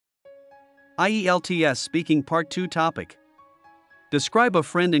IELTS Speaking Part 2 Topic. Describe a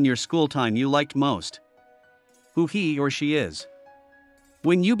friend in your school time you liked most. Who he or she is.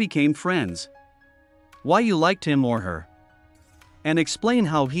 When you became friends. Why you liked him or her. And explain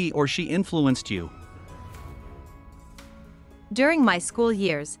how he or she influenced you. During my school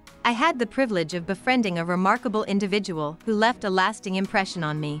years, I had the privilege of befriending a remarkable individual who left a lasting impression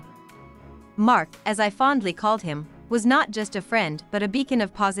on me. Mark, as I fondly called him, was not just a friend but a beacon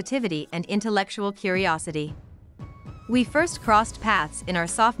of positivity and intellectual curiosity. We first crossed paths in our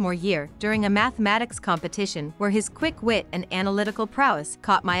sophomore year during a mathematics competition where his quick wit and analytical prowess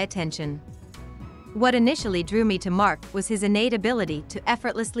caught my attention. What initially drew me to Mark was his innate ability to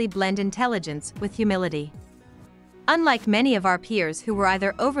effortlessly blend intelligence with humility. Unlike many of our peers who were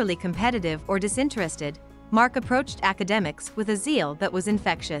either overly competitive or disinterested, Mark approached academics with a zeal that was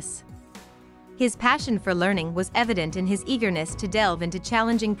infectious. His passion for learning was evident in his eagerness to delve into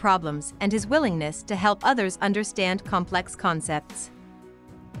challenging problems and his willingness to help others understand complex concepts.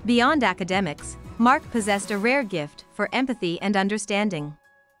 Beyond academics, Mark possessed a rare gift for empathy and understanding.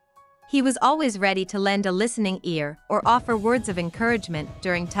 He was always ready to lend a listening ear or offer words of encouragement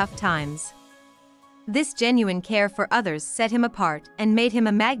during tough times. This genuine care for others set him apart and made him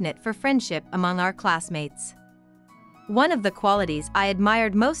a magnet for friendship among our classmates. One of the qualities I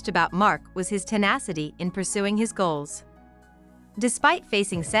admired most about Mark was his tenacity in pursuing his goals. Despite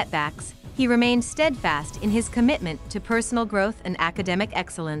facing setbacks, he remained steadfast in his commitment to personal growth and academic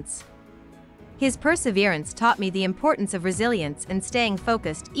excellence. His perseverance taught me the importance of resilience and staying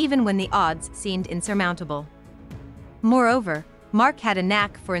focused even when the odds seemed insurmountable. Moreover, Mark had a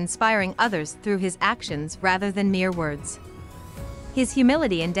knack for inspiring others through his actions rather than mere words. His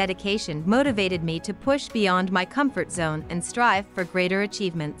humility and dedication motivated me to push beyond my comfort zone and strive for greater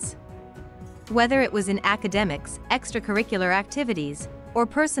achievements. Whether it was in academics, extracurricular activities, or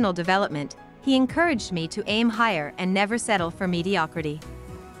personal development, he encouraged me to aim higher and never settle for mediocrity.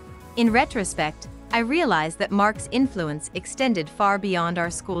 In retrospect, I realized that Mark's influence extended far beyond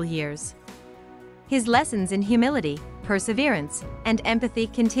our school years. His lessons in humility, perseverance, and empathy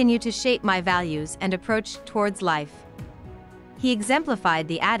continue to shape my values and approach towards life. He exemplified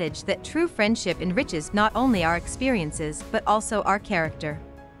the adage that true friendship enriches not only our experiences but also our character.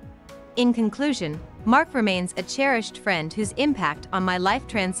 In conclusion, Mark remains a cherished friend whose impact on my life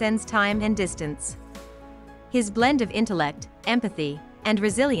transcends time and distance. His blend of intellect, empathy, and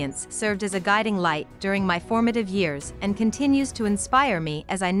resilience served as a guiding light during my formative years and continues to inspire me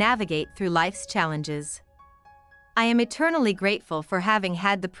as I navigate through life's challenges. I am eternally grateful for having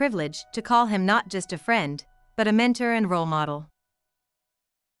had the privilege to call him not just a friend, but a mentor and role model.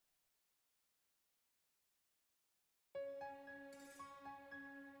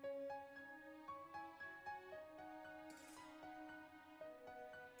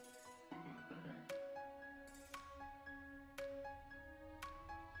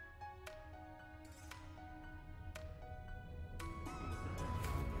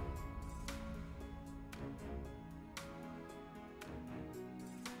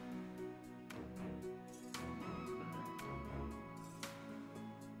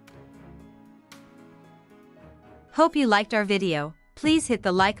 Hope you liked our video. Please hit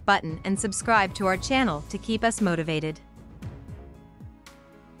the like button and subscribe to our channel to keep us motivated.